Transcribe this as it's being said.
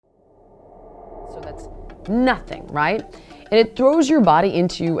So that's nothing, right? And it throws your body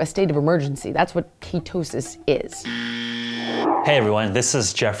into a state of emergency. That's what ketosis is. Hey everyone, this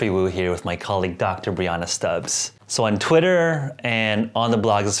is Jeffrey Wu here with my colleague Dr. Brianna Stubbs. So on Twitter and on the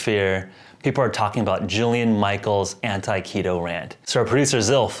blogosphere, people are talking about Jillian Michaels' anti-keto rant. So our producer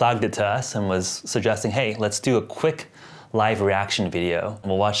Zil flagged it to us and was suggesting, hey, let's do a quick live reaction video.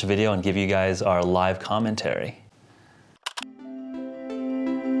 We'll watch the video and give you guys our live commentary.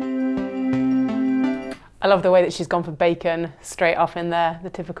 I love the way that she's gone for bacon straight off in there,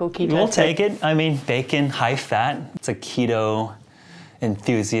 the typical keto. We'll take it. I mean, bacon, high fat. It's a keto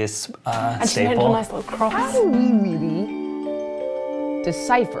enthusiast and staple. She made a nice little cross. How do we really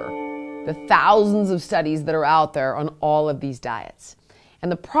decipher the thousands of studies that are out there on all of these diets?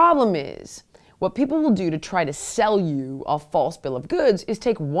 And the problem is, what people will do to try to sell you a false bill of goods is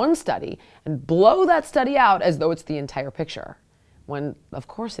take one study and blow that study out as though it's the entire picture, when of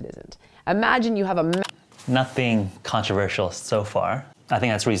course it isn't. Imagine you have a Nothing controversial so far. I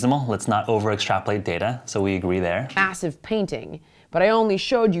think that's reasonable. Let's not over-extrapolate data, so we agree there. massive painting, but I only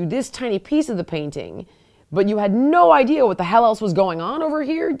showed you this tiny piece of the painting, but you had no idea what the hell else was going on over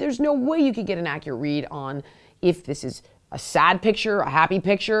here. There's no way you could get an accurate read on if this is a sad picture, a happy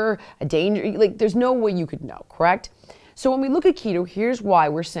picture, a danger, like there's no way you could know, correct? So when we look at keto, here's why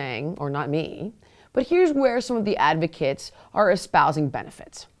we're saying, or not me, but here's where some of the advocates are espousing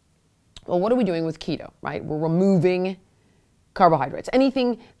benefits. Well, what are we doing with keto, right? We're removing carbohydrates.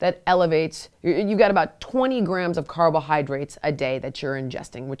 Anything that elevates, you've got about 20 grams of carbohydrates a day that you're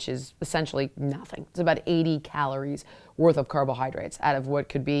ingesting, which is essentially nothing. It's about 80 calories worth of carbohydrates out of what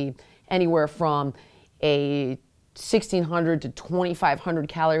could be anywhere from a 1,600 to 2,500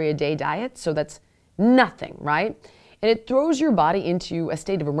 calorie a day diet. So that's nothing, right? And it throws your body into a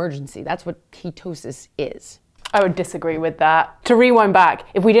state of emergency. That's what ketosis is. I would disagree with that. To rewind back,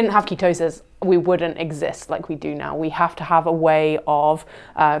 if we didn't have ketosis, we wouldn't exist like we do now. We have to have a way of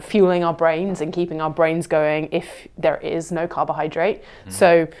fueling our brains and keeping our brains going if there is no carbohydrate.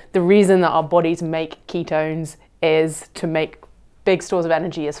 So the reason that our bodies make ketones is to make big stores of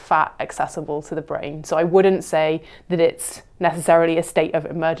energy as fat accessible to the brain. So I wouldn't say that it's necessarily a state of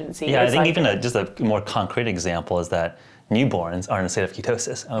emergency. Yeah, it's I think even just a more concrete example is that newborns are in a state of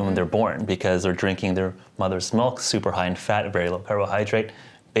ketosis when they're born because they're drinking their mother's milk, super high in fat, very low carbohydrate.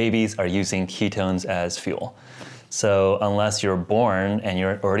 Babies are using ketones as fuel. So unless you're born and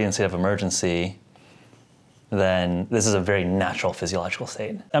you're already in a state of emergency, then this is a very natural physiological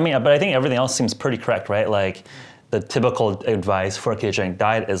state. I mean, but I think everything else seems pretty correct, right? Like the typical advice for a ketogenic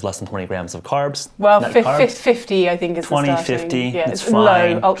diet is less than 20 grams of carbs. Well, 50 I think is 20, the starting. 50, yeah, it's low,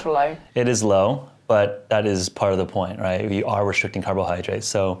 fine. ultra low. It is low, but that is part of the point, right? We are restricting carbohydrates,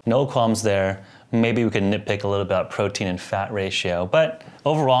 so no qualms there. Maybe we could nitpick a little bit about protein and fat ratio, but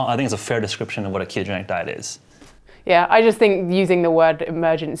overall, I think it's a fair description of what a ketogenic diet is. Yeah, I just think using the word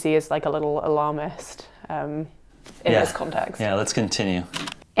emergency is like a little alarmist in this context. Yeah, let's continue.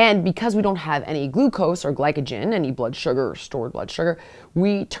 And because we don't have any glucose or glycogen, any blood sugar or stored blood sugar,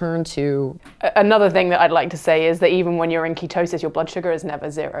 we turn to... Another thing that I'd like to say is that even when you're in ketosis, your blood sugar is never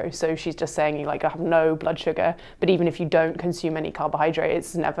zero. So she's just saying you like have no blood sugar, but even if you don't consume any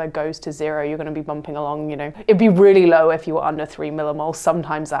carbohydrates, it never goes to zero. You're going to be bumping along, you know. It'd be really low if you were under 3 millimoles.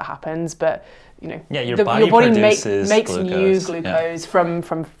 Sometimes that happens, but you know, yeah, your body produces makes glucose. new glucose from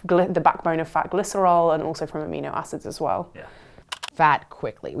the backbone of fat glycerol and also from amino acids as well. Yeah. Fat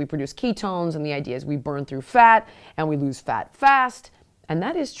quickly. We produce ketones, and the idea is we burn through fat and we lose fat fast. And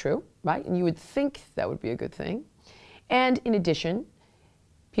that is true, right? And you would think that would be a good thing. And in addition,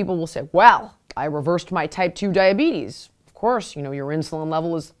 people will say, well, I reversed my type 2 diabetes. Of course, you know, your insulin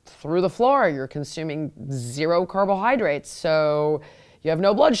level is through the floor. You're consuming 0 carbohydrates. So you have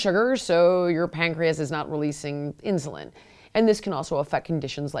no blood sugar, so your pancreas is not releasing insulin. And this can also affect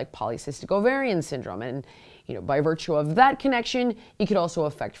conditions like polycystic ovarian syndrome. And you know, by virtue of that connection, it could also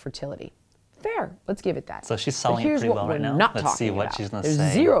affect fertility. Fair, let's give it that. So she's selling it pretty well right now. Let's see what she's going to say.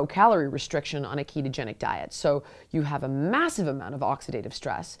 There's 0 calorie restriction on a ketogenic diet. So you have a massive amount of oxidative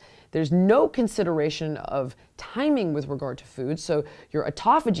stress. There's no consideration of timing with regard to food. So your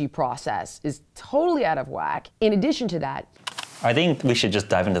autophagy process is totally out of whack. In addition to that, I think we should just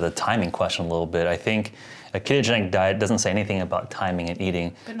dive into the timing question a little bit. I think a ketogenic diet doesn't say anything about timing and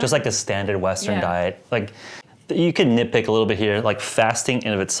eating, just like a standard Western diet. Like, you could nitpick a little bit here, like fasting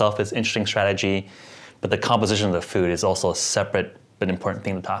in of itself is an interesting strategy, but the composition of the food is also a separate but important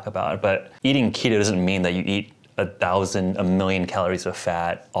thing to talk about. But eating keto doesn't mean that you eat 1,000, 1,000,000 calories of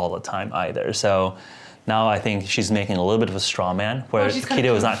fat all the time either. So now I think she's making a little bit of a straw man, where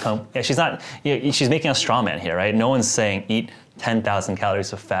keto is not, she's making a straw man here, right? No one's saying eat 10,000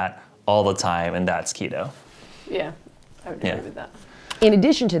 calories of fat all the time, and that's keto. Yeah, I would agree with that. In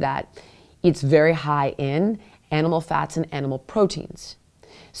addition to that, it's very high in animal fats and animal proteins.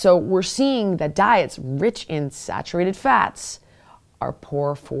 So we're seeing that diets rich in saturated fats are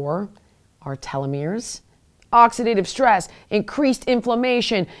poor for our telomeres, oxidative stress, increased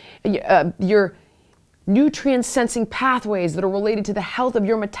inflammation, your nutrient-sensing pathways that are related to the health of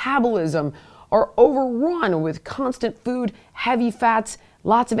your metabolism are overrun with constant food, heavy fats,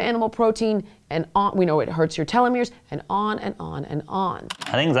 lots of animal protein, and on. We know it hurts your telomeres, and on and on and on.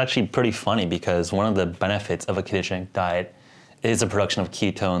 I think it's actually pretty funny because one of the benefits of a ketogenic diet is the production of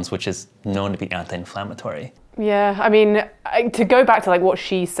ketones, which is known to be anti-inflammatory. Yeah, I mean, to go back to like what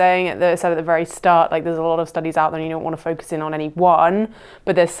she's saying said at the very start, like there's a lot of studies out there and you don't want to focus in on any one,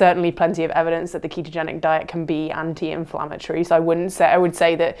 but there's certainly plenty of evidence that the ketogenic diet can be anti-inflammatory. So I would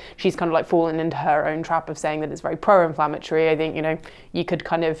say that she's kind of like fallen into her own trap of saying that it's very pro-inflammatory. I think, you could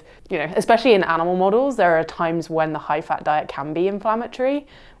kind of, especially in animal models, there are times when the high-fat diet can be inflammatory.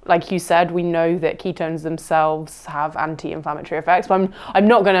 Like you said, we know that ketones themselves have anti-inflammatory effects, but I'm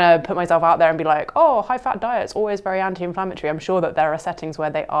not going to put myself out there and be like, oh, high-fat diet's always very anti-inflammatory. I'm sure that there are settings where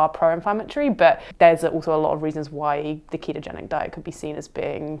they are pro-inflammatory, but there's also a lot of reasons why the ketogenic diet could be seen as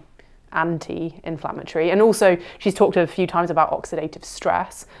being anti-inflammatory. And also, she's talked a few times about oxidative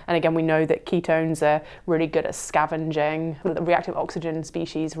stress, and again, we know that ketones are really good at scavenging the reactive oxygen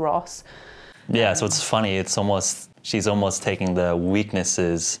species ROS. Yeah, so it's funny, she's almost taking the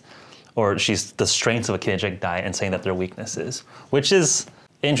weaknesses, or she's the strengths of a ketogenic diet and saying that they're weaknesses, which is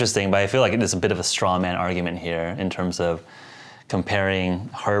interesting, but I feel like it is a bit of a straw man argument here in terms of comparing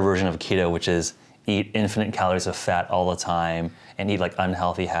her version of keto, which is eat infinite calories of fat all the time and eat like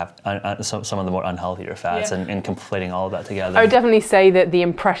unhealthy, some of the more unhealthier fats, and conflating all of that together. I would definitely say that the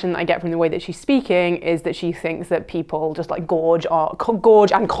impression that I get from the way that she's speaking is that she thinks that people just like gorge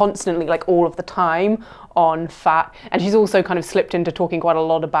and constantly, like all of the time, on fat. And she's also kind of slipped into talking quite a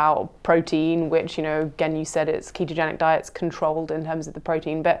lot about protein, which, again, you said it's ketogenic diet's controlled in terms of the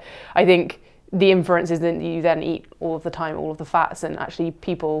protein, but I think the inference is that you then eat all of the time, all of the fats, and actually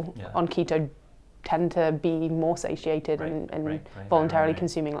people on keto tend to be more satiated and voluntarily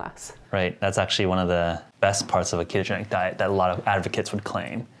consuming less. Right, that's actually one of the best parts of a ketogenic diet that a lot of advocates would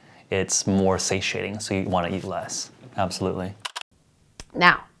claim. It's more satiating, so you want to eat less. Absolutely.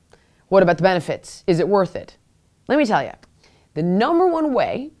 Now, what about the benefits? Is it worth it? Let me tell you, the number one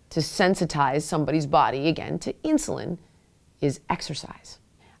way to sensitize somebody's body, again, to insulin is exercise.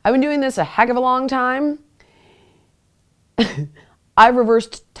 I've been doing this a heck of a long time. I've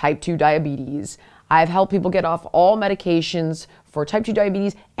reversed type 2 diabetes. I've helped people get off all medications for type 2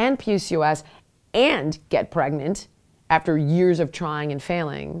 diabetes and PCOS and get pregnant after years of trying and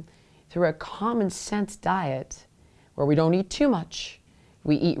failing through a common sense diet where we don't eat too much,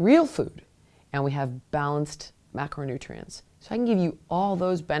 we eat real food, and we have balanced macronutrients. So I can give you all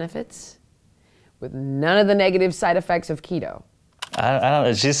those benefits with none of the negative side effects of keto. I don't know,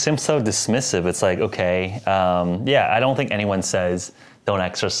 it just seems so dismissive. It's like, okay, I don't think anyone says don't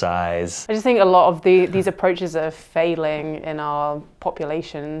exercise. I just think a lot of these approaches are failing in our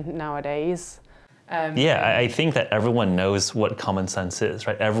population nowadays. I think that everyone knows what common sense is,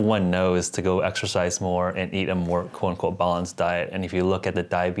 right? Everyone knows to go exercise more and eat a more quote-unquote balanced diet. And if you look at the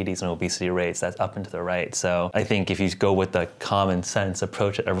diabetes and obesity rates, that's up and to the right. So I think if you go with the common sense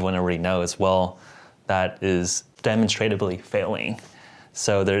approach that everyone already knows, well, that is demonstrably failing.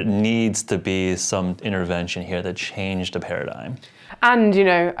 So there needs to be some intervention here to change the paradigm. And,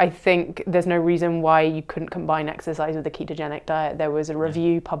 I think there's no reason why you couldn't combine exercise with a ketogenic diet. There was a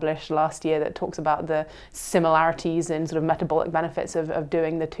review published last year that talks about the similarities in sort of metabolic benefits of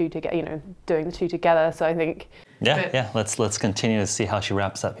doing the two together. So I think... Let's continue to see how she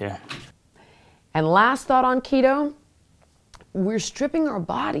wraps up here. And last thought on keto, we're stripping our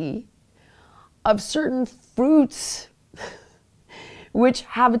body of certain fruits which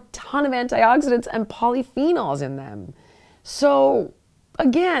have a ton of antioxidants and polyphenols in them. So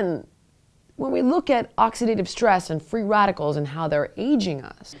again, when we look at oxidative stress and free radicals and how they're aging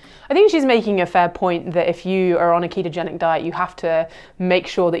us. I think she's making a fair point that if you are on a ketogenic diet, you have to make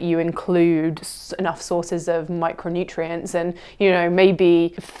sure that you include enough sources of micronutrients. And,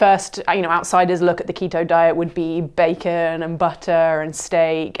 maybe first, outsiders look at the keto diet would be bacon and butter and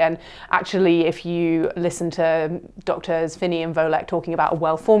steak. And actually, if you listen to Doctors Finney and Volek talking about a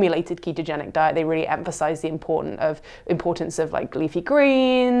well-formulated ketogenic diet, they really emphasize the importance of like leafy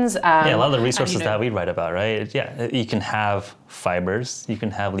greens. A lot of the resources that we write about, right? Yeah, you can have fibers, you can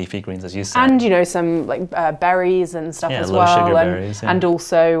have leafy greens, as you said. And, some like berries and stuff as well. Low sugar berries. And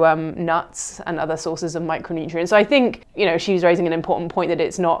also nuts and other sources of micronutrients. So I think, she was raising an important point that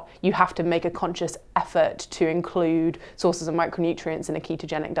it's not, you have to make a conscious effort to include sources of micronutrients in a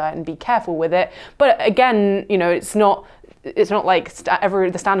ketogenic diet and be careful with it. But again, it's not like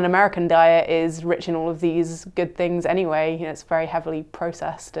the standard American diet is rich in all of these good things anyway. It's very heavily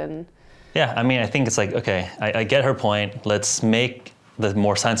processed and... Yeah, I think it's like, okay, I get her point. Let's make the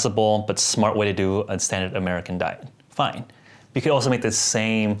more sensible but smart way to do a standard American diet. Fine. You could also make the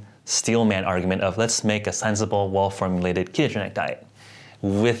same steelman argument of let's make a sensible, well-formulated ketogenic diet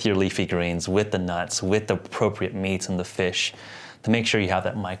with your leafy greens, with the nuts, with the appropriate meats and the fish to make sure you have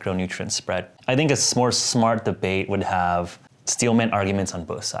that micronutrient spread. I think a more smart debate would have steelman arguments on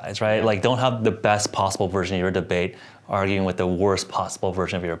both sides, right? Yeah. Like don't have the best possible version of your debate arguing with the worst possible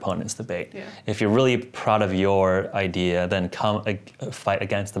version of your opponent's debate. Yeah. If you're really proud of your idea, then come fight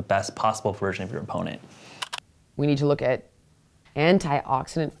against the best possible version of your opponent. We need to look at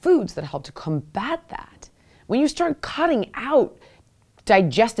antioxidant foods that help to combat that. When you start cutting out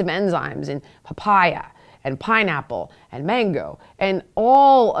digestive enzymes in papaya and pineapple and mango and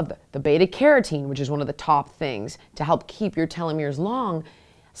all of the beta carotene, which is one of the top things to help keep your telomeres long,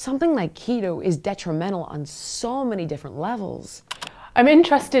 something like keto is detrimental on so many different levels. I'm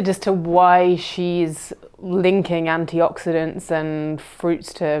interested as to why she's linking antioxidants and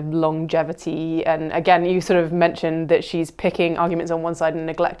fruits to longevity. And again, you sort of mentioned that she's picking arguments on one side and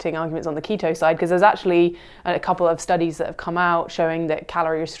neglecting arguments on the keto side, because there's actually a couple of studies that have come out showing that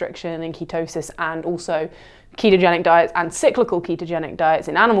calorie restriction and ketosis and also ketogenic diets and cyclical ketogenic diets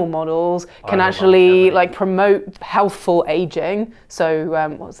in animal models can actually promote healthful aging. So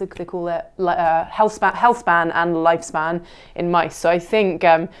what's they call it? Health span and lifespan in mice. So I think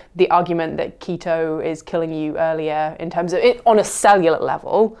the argument that keto is killing you earlier in terms of it on a cellular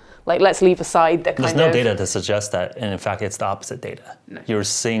level, let's leave aside the There's no data to suggest that, and in fact it's the opposite data. No. You're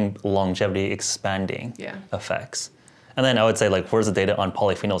seeing longevity expanding effects. And then I would say where's the data on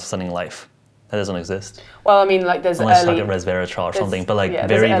polyphenols extending life? That doesn't exist. Well, there's unless you talk about resveratrol or something, but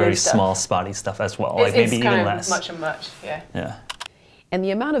very stuff. Small, spotty stuff as well. It's maybe kind even of less. Much and much, yeah. Yeah. And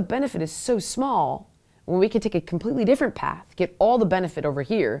the amount of benefit is so small when we can take a completely different path, get all the benefit over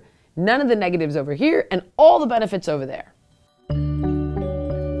here, none of the negatives over here, and all the benefits over there.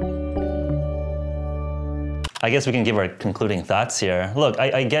 I guess we can give our concluding thoughts here. Look,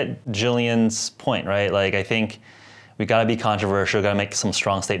 I get Jillian's point, right? I think we gotta be controversial, gotta make some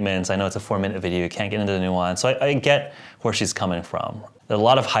strong statements. I know it's a 4-minute video, you can't get into the nuance. So I get where she's coming from. There's a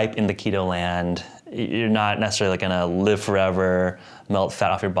lot of hype in the keto land. You're not necessarily gonna live forever, melt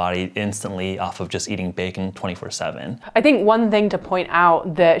fat off your body instantly off of just eating bacon 24/7. I think one thing to point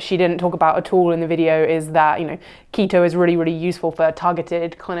out that she didn't talk about at all in the video is that, keto is really, really useful for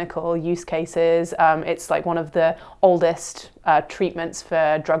targeted clinical use cases. It's one of the oldest treatments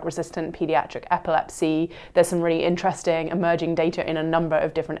for drug-resistant pediatric epilepsy. There's some really interesting emerging data in a number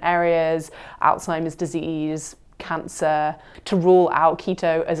of different areas, Alzheimer's disease, cancer. To rule out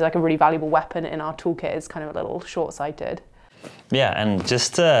keto as a really valuable weapon in our toolkit is kind of a little short-sighted. Yeah, and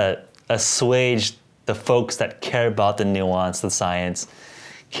just to assuage the folks that care about the nuance, the science,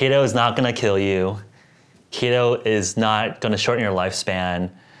 keto is not gonna kill you. Keto is not gonna shorten your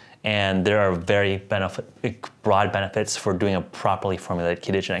lifespan. And there are very broad benefits for doing a properly formulated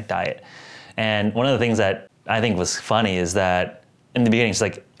ketogenic diet. And one of the things that I think was funny is that in the beginning,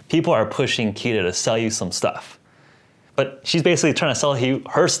 it's people are pushing keto to sell you some stuff. But she's basically trying to sell you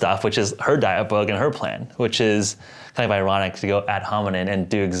her stuff, which is her diet book and her plan, which is kind of ironic to go ad hominem and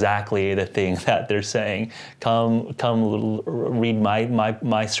do exactly the thing that they're saying. Come read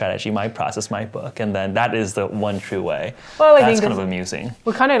my strategy, my process, my book, and then that is the one true way. Well, I That's think kind of amusing.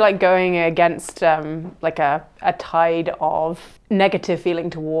 We're kind of going against a tide of negative feeling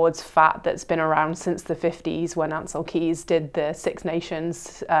towards fat that's been around since the 50s when Ansel Keys did the Six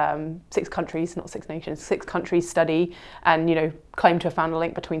countries study and, claimed to have found a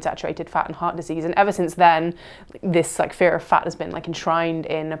link between saturated fat and heart disease. And ever since then, this fear of fat has been enshrined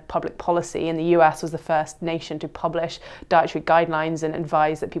in public policy. And the US was the first nation to publish dietary guidelines and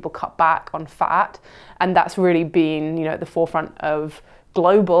advise that people cut back on fat. And that's really been, at the forefront of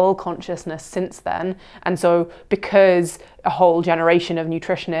global consciousness since then. And so because a whole generation of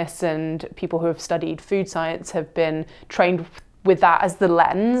nutritionists and people who have studied food science have been trained with that as the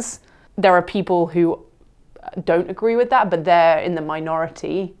lens, there are people who don't agree with that, but they're in the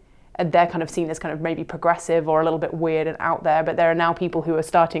minority. And they're kind of seen as kind of maybe progressive or a little bit weird and out there, but there are now people who are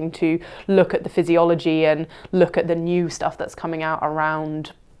starting to look at the physiology and look at the new stuff that's coming out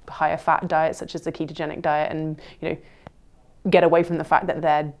around higher fat diets such as the ketogenic diet, and get away from the fact that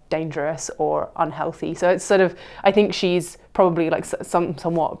they're dangerous or unhealthy. So it's sort of, I think she's probably like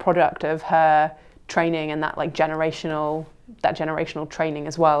somewhat a product of her training and that like generational training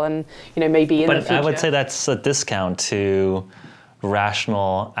as well. And maybe in the future. But I would say that's a discount to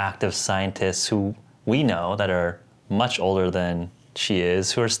rational, active scientists who we know that are much older than she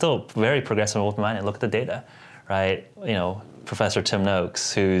is, who are still very progressive and open-minded. Look at the data, right? Professor Tim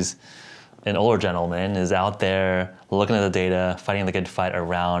Noakes, who's an older gentleman, is out there looking at the data, fighting the good fight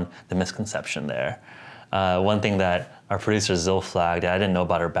around the misconception there. One thing that our producer Zil flagged, I didn't know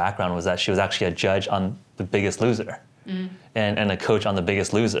about her background, was that she was actually a judge on The Biggest Loser and a coach on The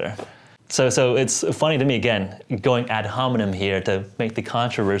Biggest Loser. So it's funny to me, again, going ad hominem here to make the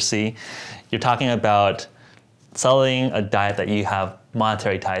controversy. You're talking about selling a diet that you have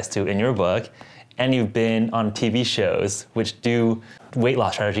monetary ties to in your book, and you've been on TV shows which do weight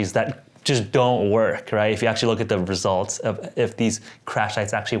loss strategies that just don't work, right? If you actually look at the results of if these crash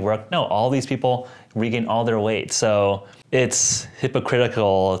diets actually work, no, all these people regain all their weight. So it's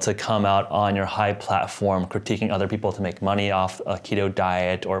hypocritical to come out on your high platform critiquing other people to make money off a keto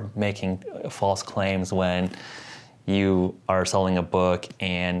diet or making false claims when you are selling a book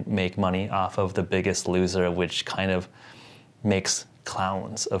and make money off of The Biggest Loser, which kind of makes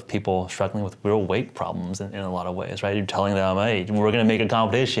clowns of people struggling with real weight problems in a lot of ways, right? You're telling them, hey, we're gonna make a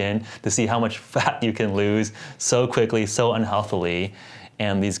competition to see how much fat you can lose so quickly, so unhealthily,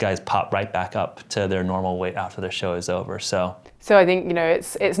 and these guys pop right back up to their normal weight after their show is over. So I think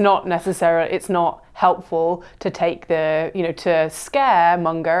it's not helpful to take the to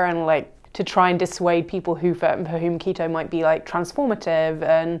scaremonger and like to try and dissuade people for whom keto might be like transformative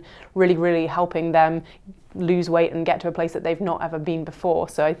and really, really helping them lose weight and get to a place that they've not ever been before.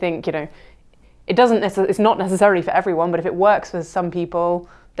 So I think it's not necessarily for everyone, but if it works for some people,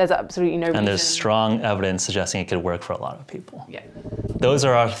 there's absolutely no reason. And there's strong evidence suggesting it could work for a lot of people. Yeah. Those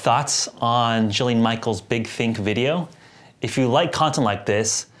are our thoughts on Jillian Michaels' Big Think video. If you like content like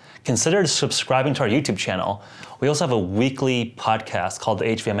this, consider subscribing to our YouTube channel. We also have a weekly podcast called the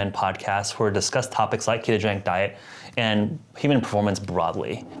HVMN Podcast where we discuss topics like ketogenic diet and human performance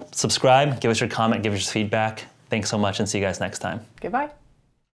broadly. Subscribe, give us your comment, give us your feedback. Thanks so much, and see you guys next time. Goodbye.